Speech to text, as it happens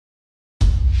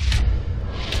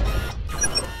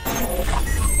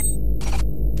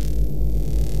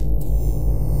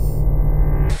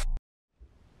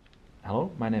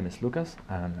is Lucas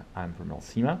and I'm from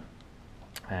Elsema,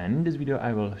 and in this video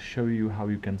I will show you how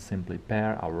you can simply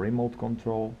pair our remote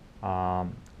control,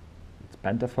 it's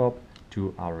PentaFOB,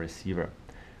 to our receiver.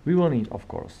 We will need, of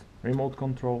course, remote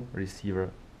control,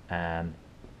 receiver and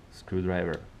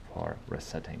screwdriver for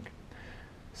resetting.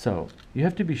 So you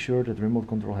have to be sure that remote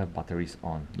control have batteries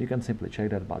on. You can simply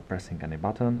check that by pressing any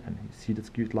button, and you see the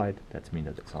cute light, that means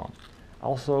that it's on.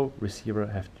 Also, receiver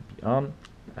have to be on.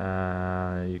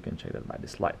 You can check that by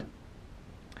this light.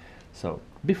 So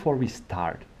before we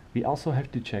start, we also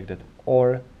have to check that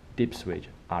all dip switch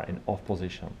are in off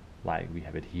position, like we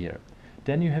have it here.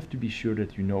 Then you have to be sure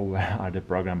that you know where are the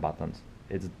program buttons.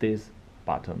 It's these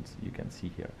buttons you can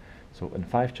see here. So in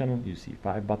 5 channel you see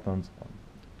 5 buttons, on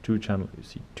 2 channel you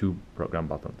see 2 program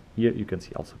buttons. Here you can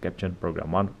see also caption,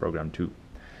 program 1, program 2.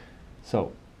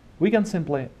 So we can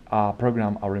simply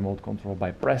program our remote control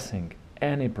by pressing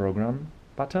any program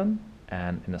button,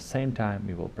 and in the same time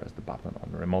we will press the button on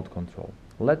the remote control.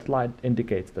 LED light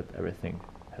indicates that everything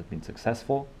has been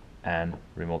successful and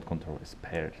remote control is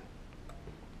paired.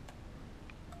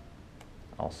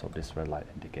 Also this red light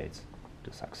indicates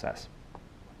the success.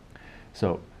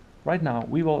 So right now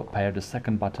we will pair the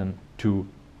second button to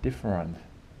different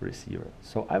receiver.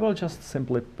 So I will just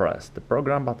simply press the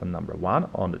program button number 1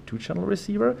 on the 2 channel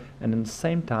receiver, and in the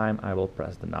same time I will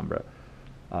press the number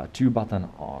 2 button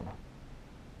on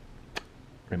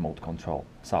remote control.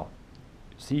 So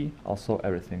you see also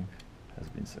everything has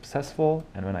been successful,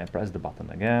 and when I press the button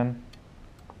again,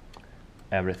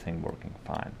 everything working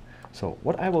fine. So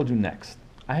what I will do next,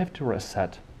 I have to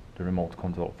reset the remote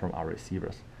control from our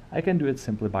receivers. I can do it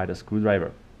simply by the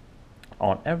screwdriver.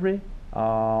 On every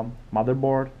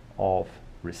motherboard of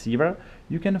receiver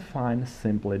you can find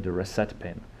simply the reset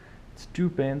pin. It's 2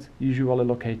 pins usually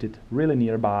located really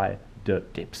nearby the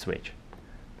dip switch.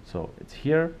 So it's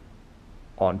here,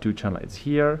 on 2 channel it's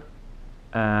here,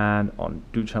 and on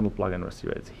 2 channel plug-in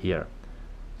receiver it's here.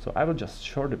 So I will just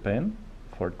short the pin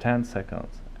for 10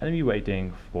 seconds and be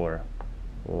waiting for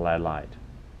LED light.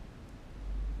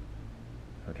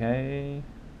 Okay,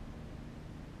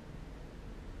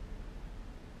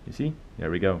 you see,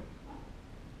 here we go.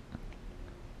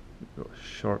 We will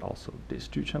short also this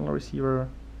 2 channel receiver.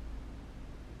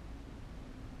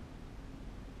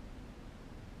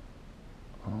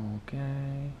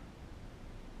 Okay,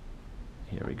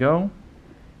 here we go.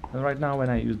 And right now when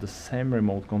I use the same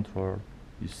remote controller,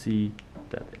 you see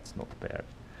that it's not paired.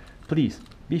 Please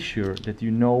be sure that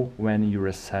you know when you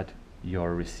reset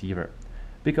your receiver,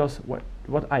 because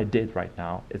what I did right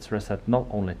now, it's reset not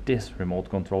only this remote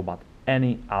control but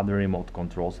any other remote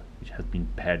controls which has been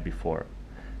paired before.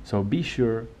 So be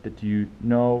sure that you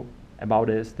know about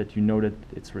this, that you know that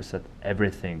it's reset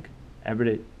everything,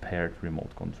 every paired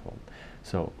remote control.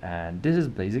 So, and this is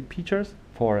basic features.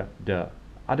 For the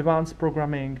advanced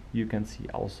programming you can see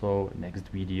also next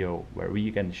video where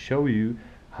we can show you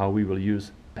how we will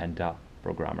use Penta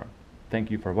Programmer.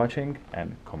 Thank you for watching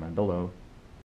and comment below.